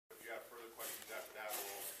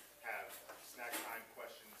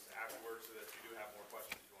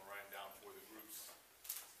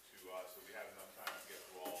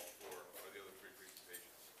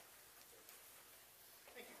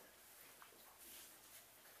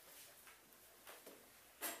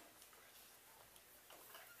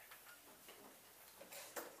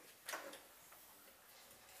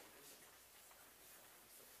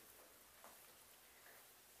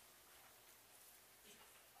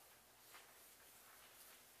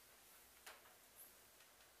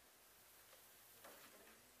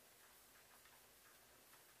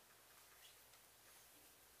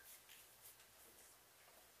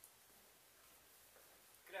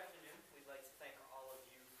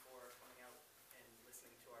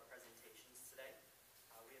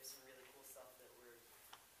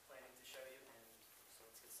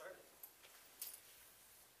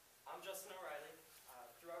I'm Justin O'Reilly.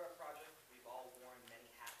 Throughout our project, we've all worn many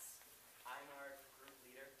hats. I'm our group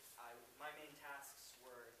leader. My main tasks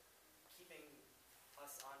were keeping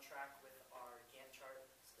us on track with our Gantt chart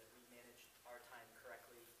so that we managed our time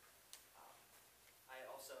correctly. I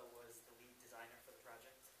also was the lead designer for the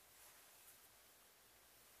project.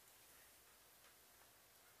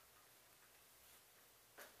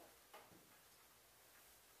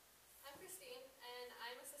 I'm Christine, and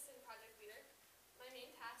I'm assistant project leader. My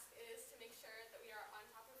main task is to make sure that we are on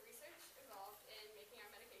top of research involved in making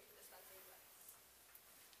our medication dispensing device.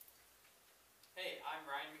 Hey, I'm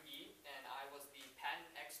Ryan McGee, and I was the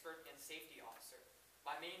patent expert and safety officer.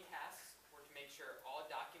 My main tasks were to make sure all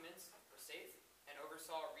documents were safe and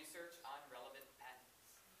oversaw research on relevant patents.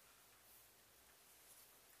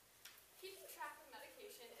 Keeping track of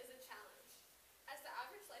medication is a challenge. As the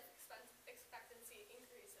average life expectancy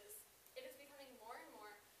increases, it is becoming more and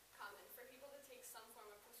more common for people to take some form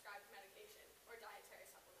of prescribed medication or dietary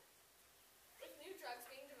supplement. With new drugs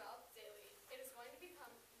being developed daily, it is going to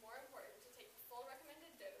become more important to take the full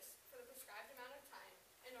recommended dose for the prescribed amount of time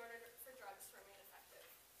in order for drugs to remain effective.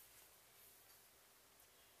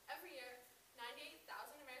 Every year,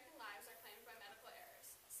 98,000 American lives are claimed by medical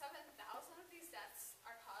errors. 7,000 of these deaths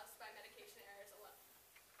are caused by medication errors alone.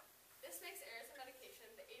 This makes errors in medication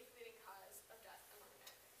the 8th leading cause of death among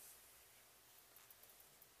Americans.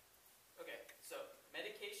 Okay, so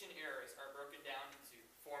medication errors are broken down into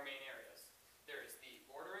four main areas. There is the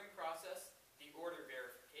ordering process, the order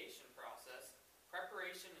verification process,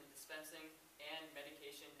 preparation and dispensing, and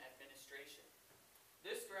medication administration.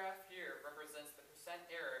 This graph here represents the percent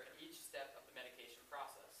error in each step of the medication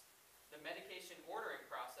process. The medication ordering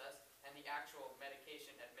process and the actual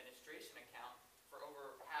medication administration account for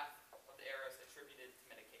over half of the errors attributed to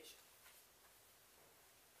medication.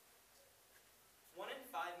 1 in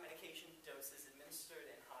 5 medication doses administered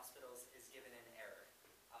in hospitals is given in error.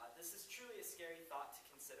 This is truly a scary thought to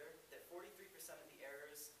consider, that 43% of the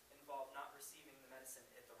errors involve not receiving the medicine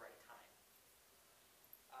at the right time.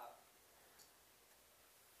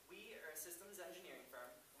 We are a systems engineering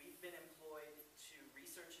firm. We've been employed to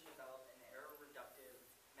research and develop an error-reductive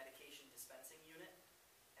medication dispensing unit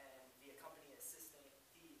and the accompanying system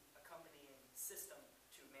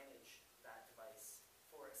to manage that device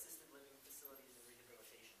for assisted living facilities and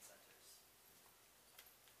rehabilitation centers.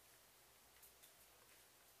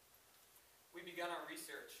 We begun our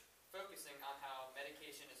research focusing on how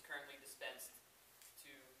medication is currently dispensed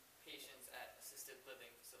to patients at assisted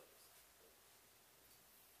living facilities.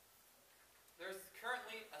 There's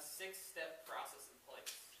currently a 6-step process in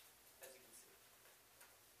place, as you can see.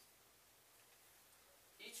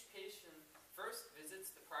 Each patient first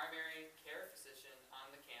visits the primary care physician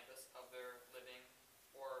on the campus of their living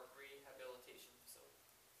or rehabilitation facility.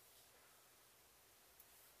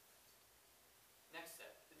 Next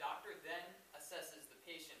step, the doctor then assesses the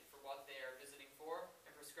patient for what they are visiting for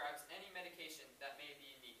and prescribes any medication that may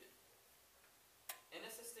be needed. In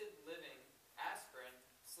assisted living, aspirin,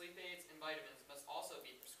 sleep aids, and vitamins must also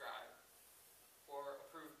be prescribed or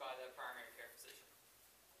approved by the primary care physician.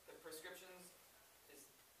 The prescriptions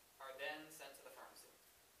are then sent to the pharmacy.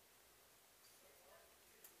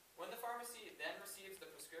 When the pharmacy then receives the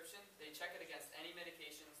prescription, they check it against any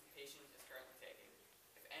medications the patient is currently taking.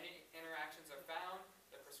 If any interactions are found,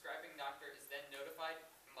 the prescribing doctor is then notified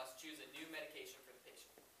and must choose a new medication for the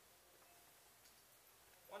patient.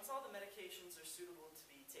 Once all the medications are suitable to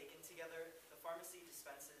be taken together, the pharmacy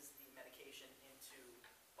dispenses the medication into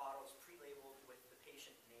bottles pre-labeled with the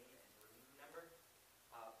patient name and room number.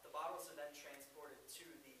 The bottles are then transported to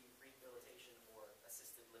the rehabilitation or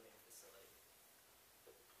assisted living facility.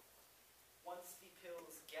 Once the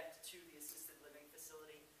pills get to the assisted living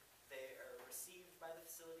facility, they are received by the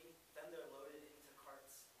facility, then they're loaded into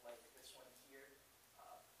carts like this one here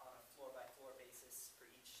on a floor-by-floor basis for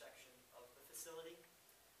each section of the facility.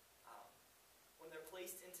 When they're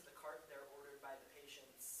placed into the cart, they're ordered by the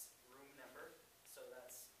patient's room number, so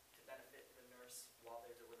that's to benefit the nurse while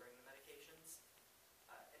they're delivering the medications.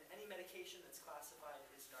 And any medication that's classified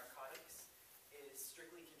as narcotics is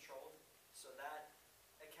strictly controlled, so that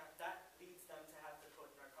leads them to have to put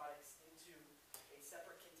narcotics into a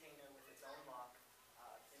separate container with its own lock,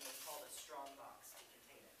 and what's called a strong box to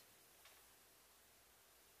contain it.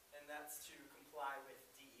 And that's to comply with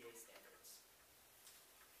DEA standards.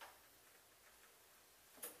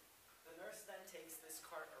 The nurse then takes this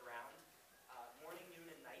cart around morning, noon,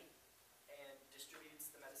 and night and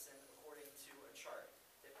distributes the medicine according to a chart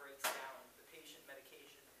that breaks down the patient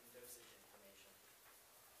medication and dosage information.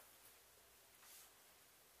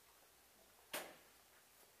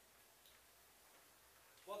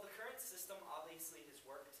 While the current system obviously has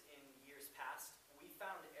worked in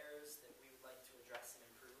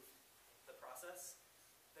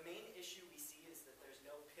issue we see is that there's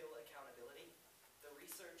no pill accountability. The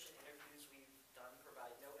research and interviews we've done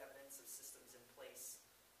provide no evidence of systems in place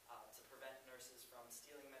to prevent nurses from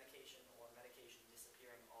stealing medication or medication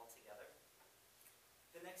disappearing altogether.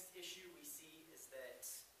 The next issue we see is that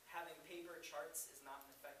having paper charts is not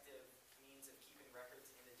an effective means of keeping records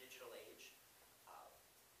in a digital age.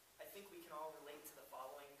 I think we can all relate to the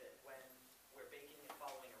following, that when we're baking and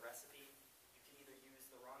following a recipe, you can either use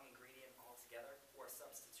the wrong ingredient altogether or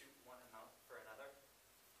substitute one amount for another.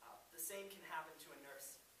 The same can happen to a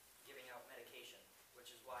nurse giving out medication,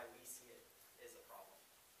 which is why we see it as a problem.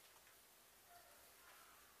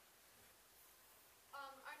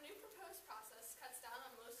 Our new proposed process cuts down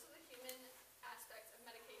on most of the human aspects of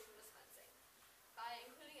medication dispensing by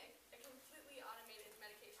including a completely automated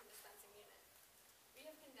medication dispensing unit. We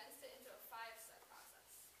have condensed it into a 5-step process.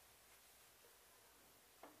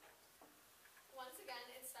 Once again,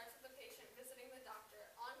 it starts with the patient visiting the doctor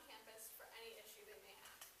on campus for any issue they may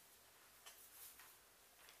have.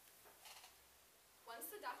 Once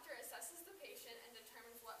the doctor assesses the patient and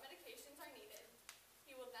determines what medications are needed,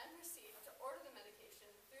 he will then proceed to order the medication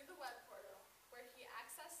through the web portal where he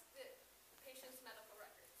accesses the patient's medical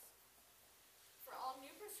records. For all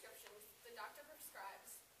new prescriptions the doctor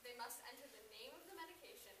prescribes, they must enter the name of the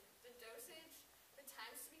medication, the dosage, the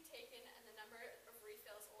times to be taken, and the number of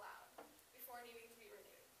refills allowed before needing to be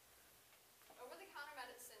renewed. Over-the-counter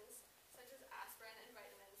medicines, such as aspirin and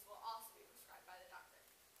vitamins, will also be prescribed by the doctor.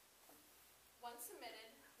 Once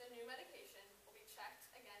submitted, the new medication will be checked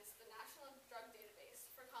against the National Drug Database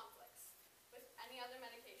for conflicts with any other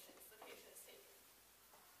medications the patient is taking.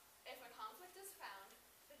 If a conflict is found,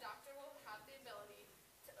 the doctor will have the ability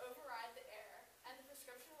to override the error, and the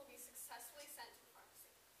prescription will be successfully sent to the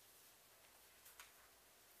pharmacy.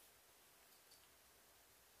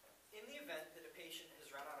 In the event that a patient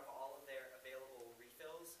has run out of all of their available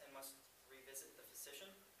refills and must revisit the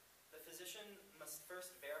physician must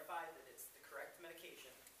first verify that it's the correct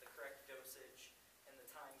medication, the correct dosage, and the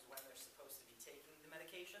times when they're supposed to be taking the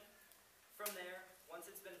medication. From there, once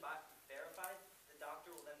it's been verified, the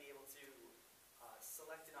doctor will then be able to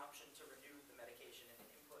select an option to renew the medication and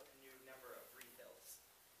input a new number of refills.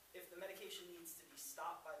 If the medication needs to be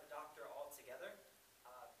stopped by the doctor altogether,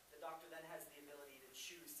 the doctor then has the ability to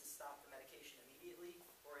choose to stop the medication immediately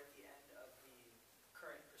or at the end of the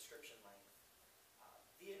current prescription length.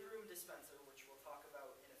 The in-room dispenser, which we'll talk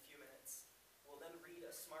about in a few minutes, will then read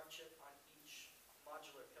a smart chip on each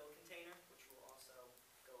modular pill container, which we'll also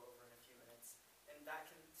go over in a few minutes, and that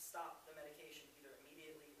can stop the medication either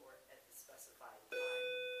immediately or at the specified time.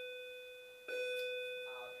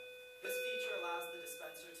 This feature allows the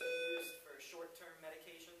dispenser to be used for short-term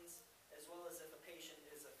medications, as well as if a patient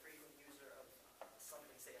is a frequent user of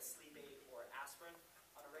something, say a sleep aid or aspirin,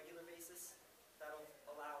 on a regular basis. That'll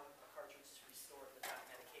allow a cartridge to be stored with that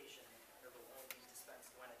medication, and it will only be dispensed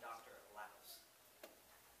when a doctor allows.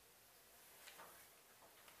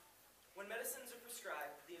 When medicines are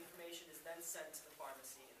prescribed, the information is then sent to the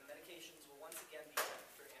pharmacy, and the medications will once again be checked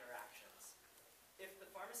for interactions. If the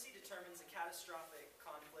pharmacy determines a catastrophic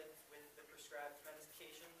conflict with the prescribed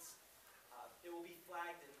medications, it will be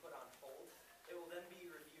flagged and put on hold. It will then be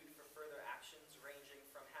reviewed for further actions, ranging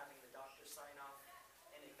from having the doctor sign off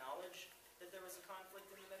and acknowledge that there was a conflict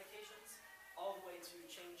in the medications, all the way to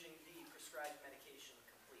changing the prescribed medication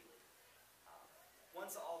completely.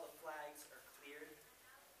 Once all the flags are cleared,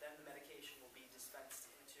 then the medication will be dispensed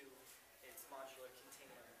into its modular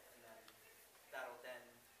container, and then that'll then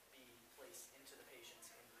be placed into the patient's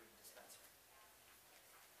in-room dispenser.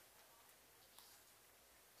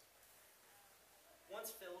 Once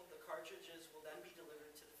filled, the cartridges will then be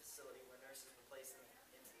delivered to the facility where nurses will place them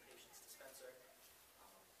into the patient's dispenser.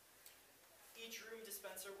 Each room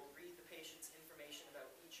dispenser will read the patient's information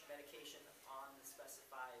about each medication on the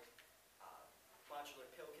specified modular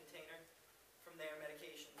pill container. From there,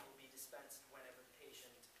 medications will be dispensed whenever the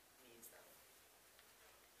patient needs them.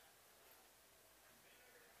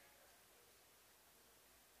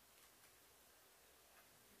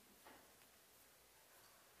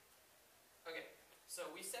 Okay, so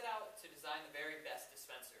we set out to design the very best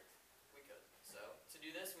dispenser we could. So to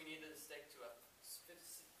do this, we needed to stick to a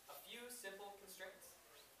few simple constraints.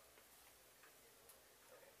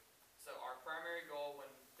 Okay. So our primary goal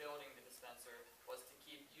when building the dispenser was to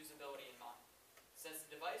keep usability in mind. Since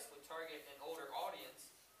the device would target an older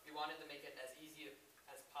audience, we wanted to make it as easy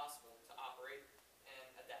as possible to operate and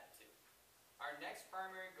adapt to. Our next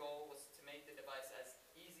primary goal was to make the device as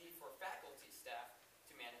easy for faculty staff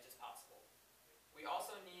to manage as possible. We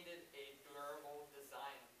also needed a durable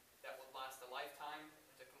design that would last a lifetime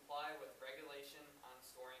and to comply with regulation on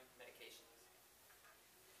storing medications.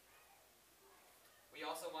 We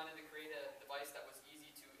also wanted to create a device that was easy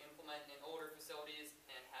to implement in older facilities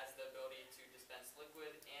and has the ability to dispense liquid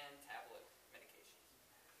and tablet medications.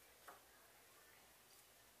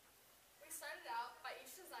 We started out by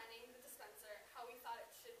each designing the dispenser how we thought it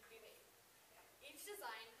should be made. Each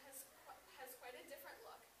design has quite a different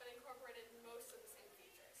look, but incorporated most of the same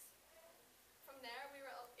features. From there, we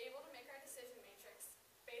were able to make our decision matrix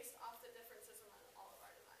based off the differences among all of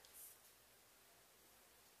our designs.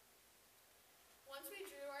 Once we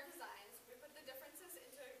drew our designs, we put the differences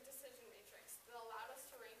into a decision matrix that allowed us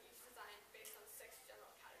to rank each design based on 6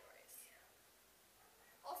 general categories.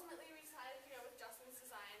 Ultimately, we decided to go with Justin's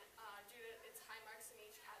design due to its high marks in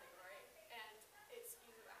each category and its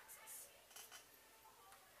ease of access.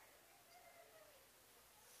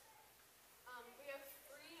 We have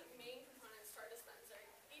 3 main components to our dispenser,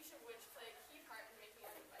 each of which play a key part in making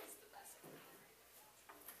our device the best it can be.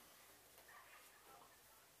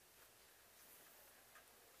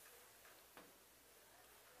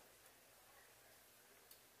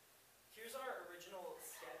 Here's our original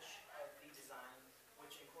sketch of the design,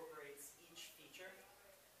 which incorporates each feature.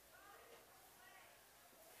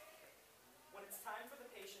 When it's time for the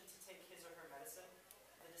patient to take his or her medicine,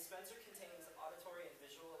 the dispenser contains auditory and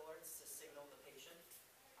visual alerts to signal the patient.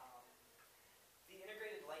 The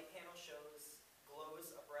integrated light panel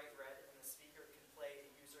glows a bright red, and the speaker can play a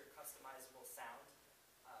user customizable sound.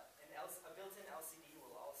 A built-in LCD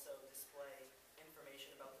will also display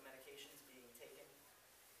information about the medications being taken.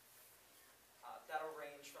 That'll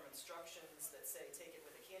range from instructions that say take it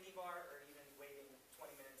with a candy bar or even waiting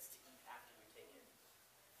 20 minutes to eat after you take it.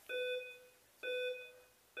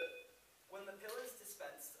 When the pill is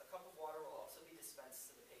dispensed, a cup of water will also be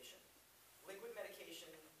dispensed to the patient. Liquid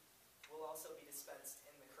medication will also be dispensed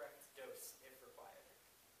in the correct dose if required.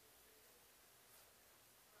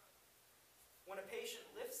 When a patient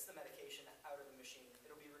lifts the medication out of the machine,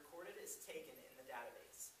 it'll be recorded as taken in the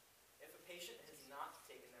database. If a patient has not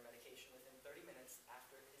taken their medication within 30 minutes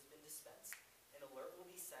after it has been dispensed, an alert will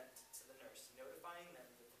be sent to the nurse notifying them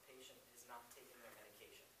that the patient has not taken their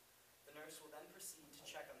medication. The nurse will then proceed to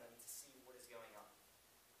check on them to see what is going on.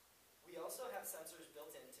 We also have sensors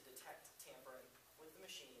built in to detect tampering with the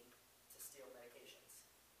machine to steal medications.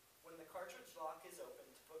 When the cartridge lock is open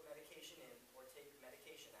to put medication in or take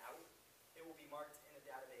medication out, it will be marked in a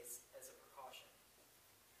database as a precaution.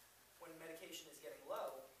 When medication is getting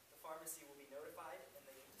low, the pharmacy will be notified and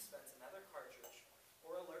they can dispense another cartridge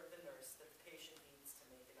or alert the nurse that the patient needs to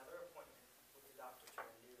make another appointment with the doctor to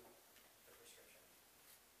renew the prescription.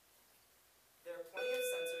 There are plenty of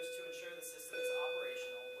sensors to ensure the system is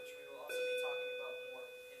operational, which we will also be talking about more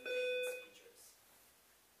in the maintenance features.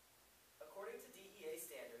 According to DEA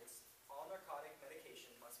standards, all narcotic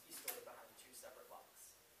medication must be stored behind 2 separate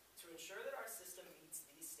locks. To ensure that our system meets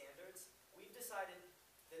these standards, we've decided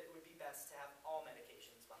that it would be best to have all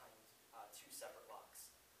medications behind 2 separate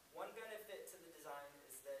locks. One benefit to the design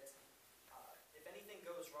is that if anything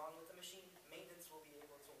goes wrong with the machine, maintenance will be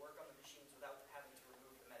able to work on the machines without having to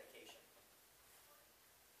remove the medication.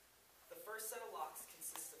 The first set of locks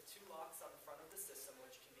consists of 2 locks on the front of the system,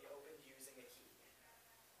 which can be opened using a key.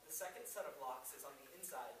 The second set of locks is on the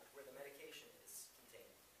inside, where the medication is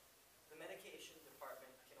contained. The medication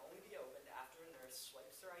department can only be opened after a nurse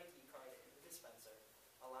swipes her ID card in the dispenser,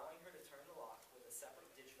 allowing her to turn the lock with a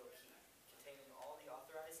separate digital key containing all the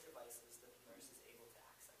authorized devices that the nurse is able to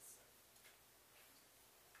access.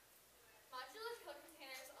 Modular pill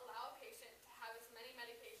containers allow a patient to have as many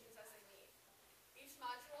medications as they need. Each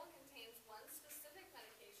module contains one specific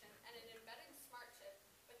medication and an embedded smart chip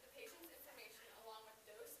with the patient's information along with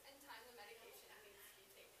dose and time the medication needs to be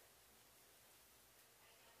taken.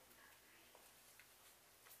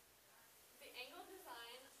 The angle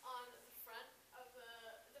design on the front of the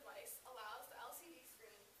device allows the LCD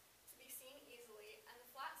screen to be seen easily, and the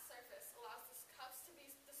flat surface allows the cups to be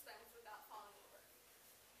dispensed without falling over.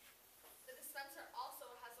 The dispenser also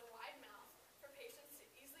has a wide mouth for patients to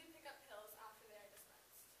easily pick up pills after they are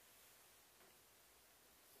dispensed.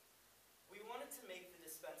 We wanted to make the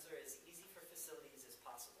dispenser as easy for facilities as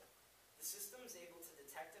possible. The system is able to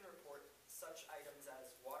detect and report such items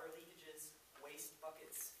as water leakages, waste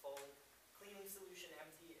buckets full, cleaning solution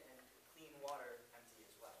empty, and clean water empty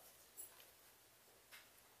as well.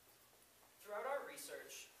 Throughout our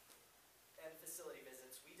research and facility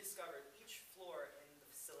visits, we discovered each floor in the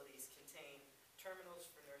facilities contain terminals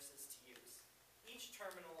for nurses to use. Each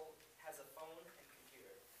terminal has a phone and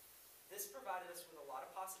computer. This provided us with a lot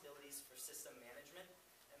of possibilities for system management,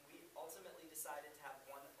 and we ultimately decided to have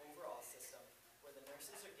one overall system where the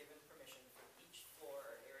nurses are given permission for each floor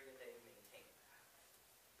or area they maintain.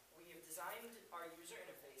 We have designed our user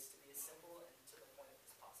interface to be as simple and to the point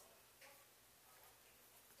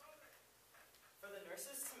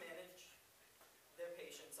nurses to manage their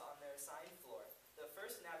patients on their assigned floor, they'll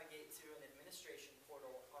first navigate to an administration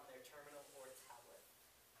portal on their terminal or tablet.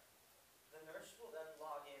 The nurse will then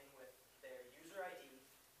log in with their user ID,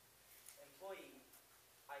 employee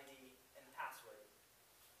ID, and password.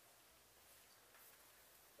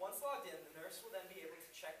 Once logged in, the nurse will then be able to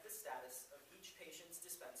check the status of each patient's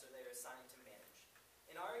dispenser they are assigned to manage.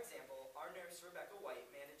 In our example, our nurse, Rebecca White,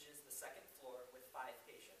 manages the second floor with 5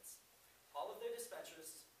 patients. All of their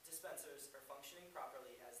dispensers are functioning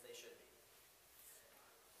properly as they should be.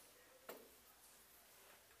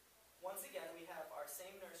 Once again, we have our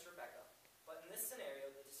same nurse, Rebecca, but in this scenario,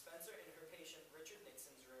 the dispenser in her patient Richard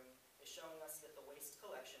Nixon's room is showing us that the waste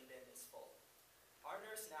collection bin is full. Our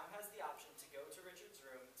nurse now has the option to go to Richard's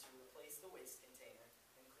room to replace the waste container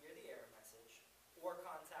and clear the error message, or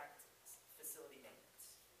contact facility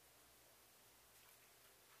maintenance.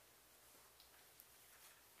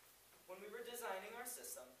 When we were designing our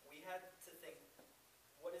system, we had to think,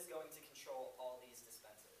 what is going to control all these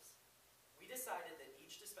dispensers? We decided that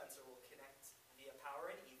each dispenser will connect via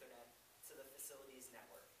power and Ethernet to the facility's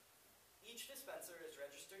network. Each dispenser is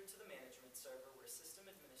registered to the management server where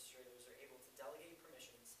system administrators are able to delegate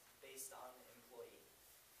permissions based on employee.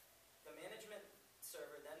 The management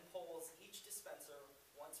server then polls each dispenser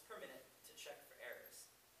once per minute to check for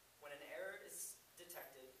errors. When an error is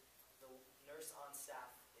detected, the nurse on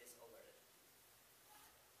staff is alerted.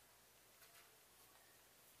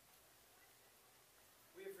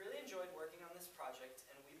 We have really enjoyed working on this project,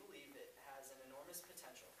 and we believe it has an enormous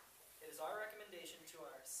potential. It is our recommendation to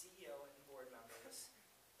our CEO and board members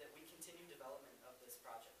that we continue development of this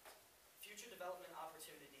project. Future development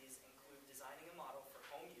opportunities include designing a model for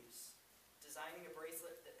home use, designing a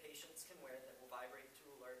bracelet that patients can wear that will vibrate to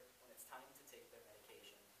alert when it's time to take their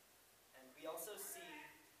medication. And we also see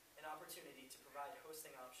an opportunity to provide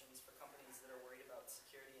hosting options for companies that are worried about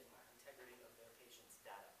security and integrity of their patients'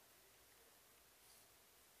 data.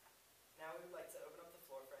 Now we would like to open up the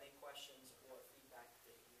floor for any questions or feedback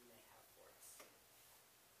that you may have for us.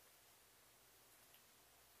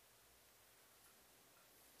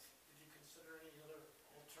 Did you consider any other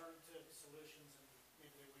alternative solutions, and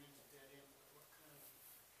maybe they went into dead end? What kind of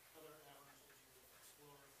other avenues did you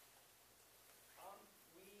explore?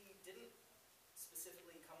 We didn't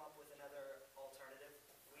specifically come up with another alternative.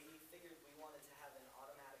 We figured we wanted to have an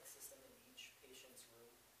automatic system in each patient's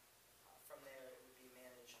room. From there, it would be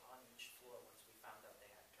managed on each floor once we found out they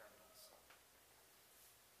had terminals.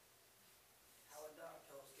 How would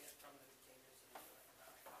pills get from the containers into the area?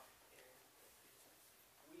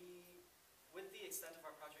 With the extent of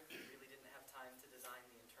our project, we really didn't have time to design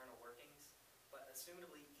the internal workings, but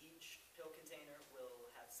assumably each pill container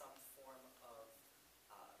will have some form of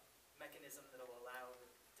mechanism that will allow the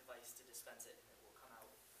device to dispense it, and it will come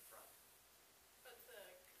out the front. But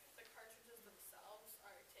the cartridges themselves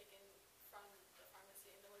are taken from the pharmacy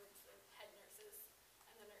and delivered to the head nurses,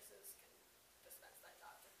 and the nurses can dispense that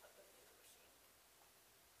job to put them in the machine.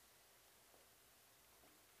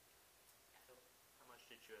 So How much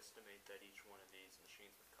did you estimate that each one of these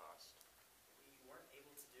machines would cost? we weren't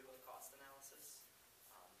able to do a cost analysis.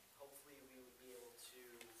 Hopefully we would be able to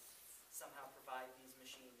somehow provide these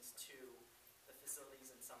machines to the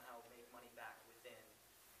facilities and somehow make money back within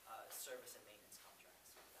service and maintenance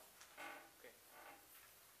contracts with them. Okay.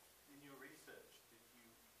 In your research, did you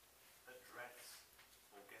address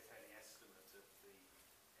or get any estimate of the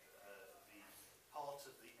part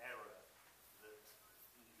of the error that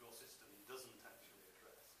your system doesn't actually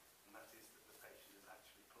address, and that is that the patient has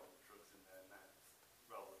actually put the drugs in their mouth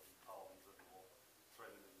rather than palmed them or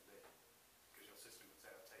thrown them in the bin, because your system would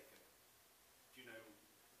say, I've taken it. Do you know,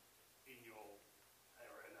 in your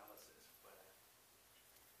error analysis, where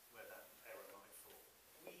that error might fall?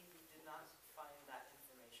 We did not find that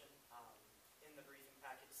information. In the briefing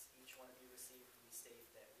packets each one of you received, we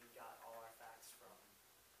state that we got all our facts from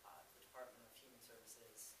the Department of Human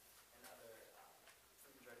Services and other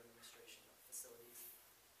Food and Drug Administration facilities.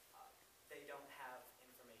 They don't have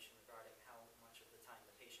information regarding how much of the time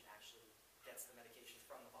the patient actually gets the medication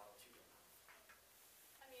from the bottle to their mouth.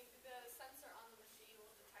 I mean, the sensor on the machine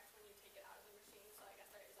will detect when you take it out of the machine, so I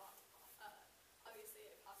guess there is obviously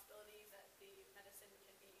a possibility that the medicine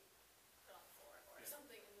can be put on the floor or Yeah.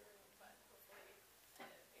 something in the room, but hopefully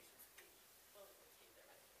patients will be willing to take their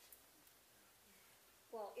medication.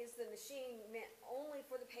 Well, is the machine meant only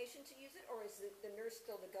for the patient to use it, or is the nurse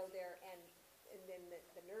still to go there and then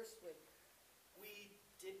the nurse would? We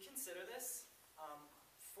did consider this.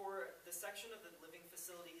 For the section of the living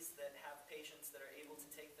facilities that have patients that are able to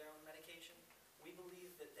take their own medication, we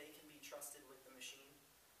believe that they can be trusted with the machine.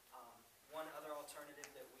 One other alternative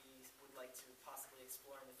that we would like to possibly explore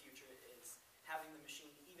having the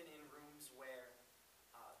machine even in rooms where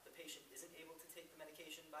the patient isn't able to take the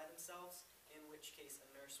medication by themselves, in which case a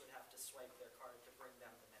nurse would have to swipe their card to bring them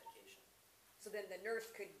the medication. So then the nurse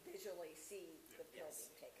could visually see the pill Yes.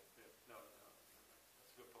 being taken. Yeah, no, that's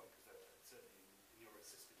a good point, because certainly in your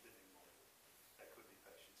assisted living model, there could be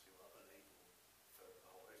patients who are unable, for a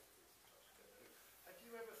whole host of reasons, to actually go there. Have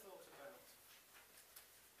you ever thought about,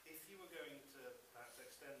 if you were going to perhaps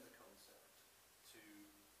extend the concept to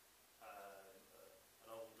an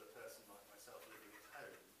older person like myself living at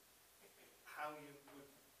home, how you would,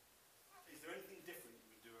 is there anything different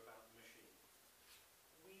you would do about the machine?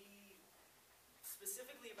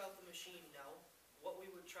 Specifically about the machine, no. What we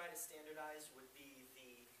would try to standardize would be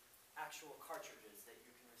the actual cartridges that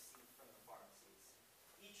you can receive from the pharmacies.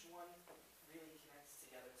 Each one really connects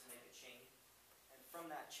together to make a chain, and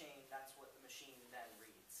from that chain, that's what the machine then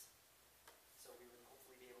reads. So we would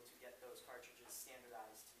hopefully be able to get those cartridges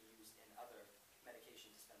standardized to be used in other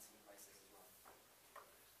medication dispensing devices as well.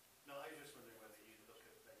 No, I was just wondering whether you'd look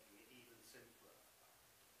at making it even simpler,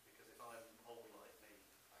 because if I'm old like me,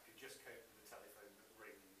 I could just cope with the telephone that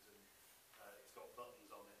rings and it's got buttons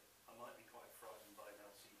on it. I might be quite frightened by an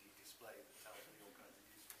LCD display that tells me all kinds of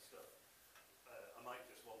useful stuff. I might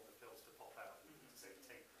just want the pills to pop out and to say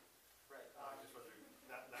tinkering. Right. I was just wondering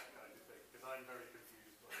that kind of thing, because I'm very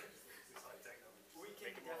confused by this high technology. We can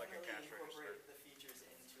Make it more like a definitely cash register. incorporate the features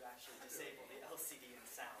in to actually disable the LCD and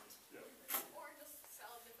sound. Yeah. Or just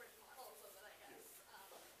sell different models of it, I guess,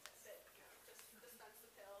 that, just dispense the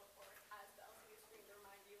pill or has the LCD screen to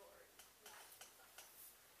remind you or not.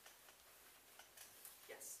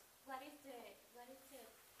 Yes. What if the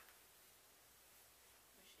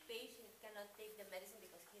patient cannot take the medicine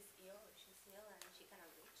because he's ill or she's ill and she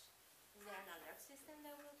cannot reach? Is there an alert system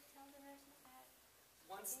that will tell the nurse that?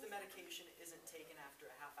 Once the medication isn't taken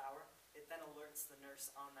after a half hour, it then alerts the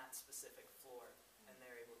nurse on that specific floor, and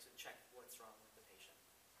they're able to check what's wrong with the patient.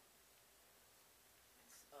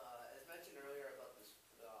 As mentioned earlier about this,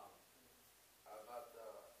 I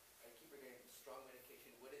keep forgetting strong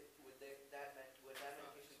medication. Would that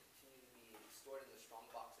medication continue to be stored in the strong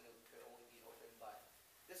box and it could only be opened by?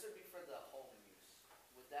 This would be for the home use.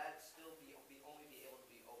 Would that still be only be able to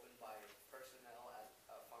be opened by personnel at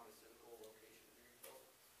a pharmaceutical location near your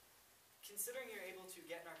building? Considering you're able to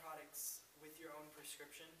get narcotics with your own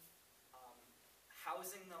prescription,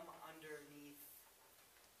 housing them underneath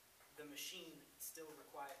the machine still would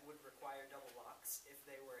require double locks if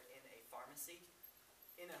they were in a pharmacy.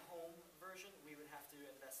 In a home version, we would have to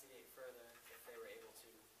investigate further if they were able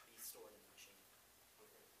to be stored in the machine.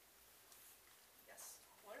 Yes.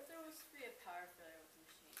 What if there was to be a power failure with the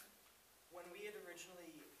machine? When we had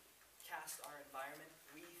originally cast our environment,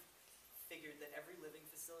 we figured that every living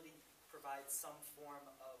facility provides some form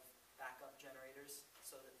of backup generators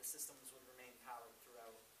so that the systems would remain powered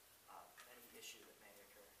throughout any issue that may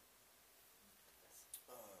occur. Yes.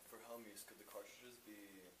 For home use, could the cartridges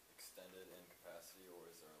be extended in capacity,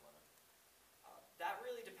 or is there a limit? That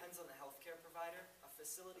really depends on the healthcare provider. A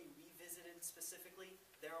facility we visited specifically,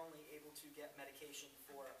 they're only able to get medication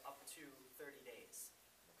for up to 30 days.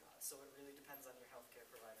 So it really depends on your healthcare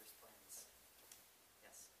provider's plans.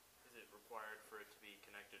 Yes. Is it required for it to be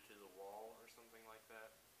connected to the wall or something like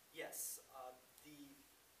that? Yes. The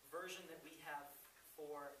version that we have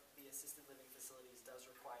for the assisted living facilities does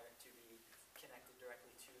require it to be connected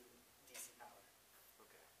directly to DC power.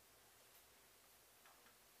 Okay.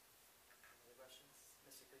 Any other questions?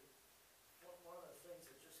 Mr. Krieger? One of the things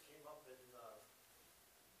that just came up to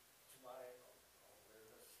my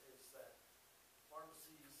awareness is that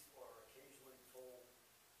pharmacies are occasionally told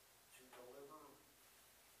to deliver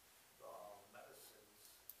the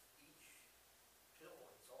medicines, each pill in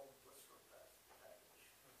its own blister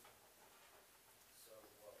package. So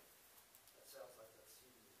that sounds like that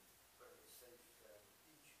seems very safe, that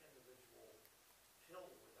each individual pill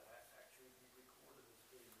would actually be recorded as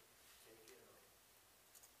being taken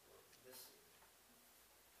or missing.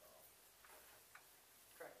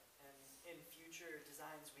 Correct. And in future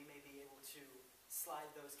designs, we may be able to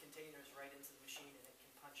slide those containers right into the machine and it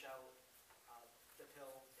can punch out the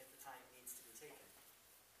pill at the time it needs to be taken.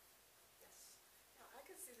 Yes. Now, I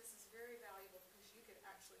could see this as very valuable because you could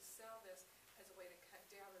actually sell this as a way to cut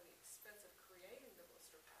down on the expense of creating the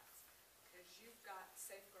blister packs, because you've got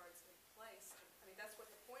safeguards in place. I mean, that's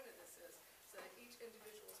what the point of this is, so that each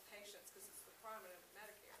individual's patients, because it's the requirement of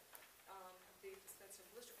Medicare, be dispensed in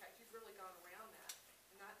blister packs. You've really gone around that,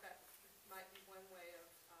 and that might be one way of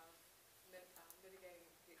mitigating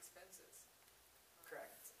the expenses.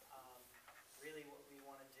 Correct. Really what we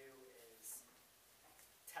want to do is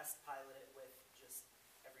test pilot it with just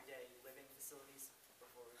everyday living facilities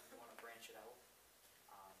before we want to branch it out.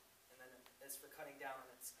 for cutting down on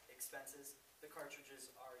its expenses, the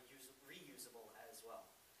cartridges are reusable as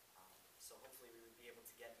well. So hopefully we would be able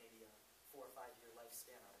to get maybe a 4 or 5 year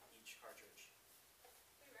lifespan out of each cartridge.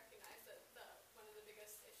 We recognize that one of the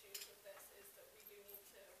biggest issues with this is that we do need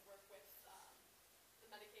to work with the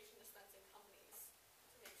medication dispensing companies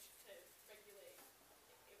to regulate.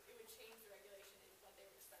 It would change the regulation in what they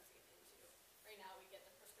were dispensing it into. Right now, we get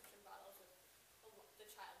the prescription bottles with the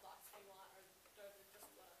child locks they want, or just the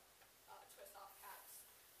twist off caps,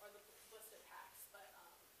 or the blister packs. But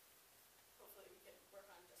hopefully, we can work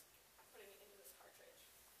on just putting it into this cartridge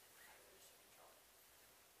and having the machine control it.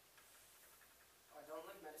 Don't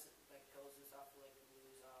like medicine, like pills and stuff, like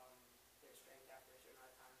lose their strength after a certain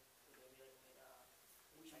amount of time? Would they be like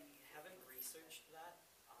made We haven't researched that.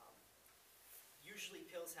 Usually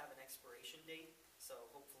pills have an expiration date, so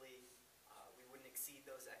hopefully we wouldn't exceed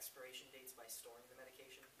those expiration dates by storing the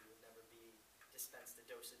medication. We would never be dispensed a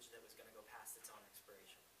dosage that was going to go past its own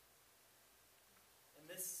expiration. And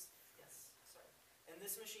this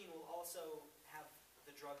machine will also have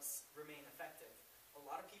the drugs remain effective. A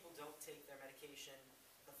lot of people don't take their medication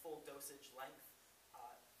the full dosage length,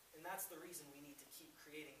 and that's the reason we need to keep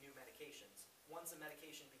creating new medications. Once a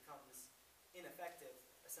medication becomes ineffective,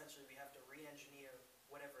 essentially we have to re-engineer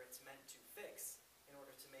whatever it's meant to fix in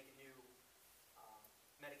order to make a new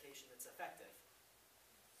medication that's effective.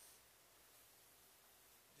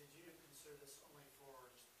 Did you consider this only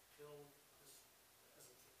for just pill, as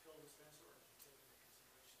a pill dispenser, or did you take into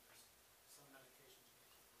consideration there's some medications you need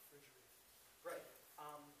to keep refrigerated? Right.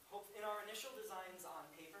 In our initial designs on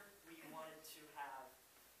paper, we wanted to have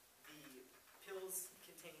the pills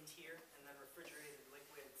contained here and then refrigerated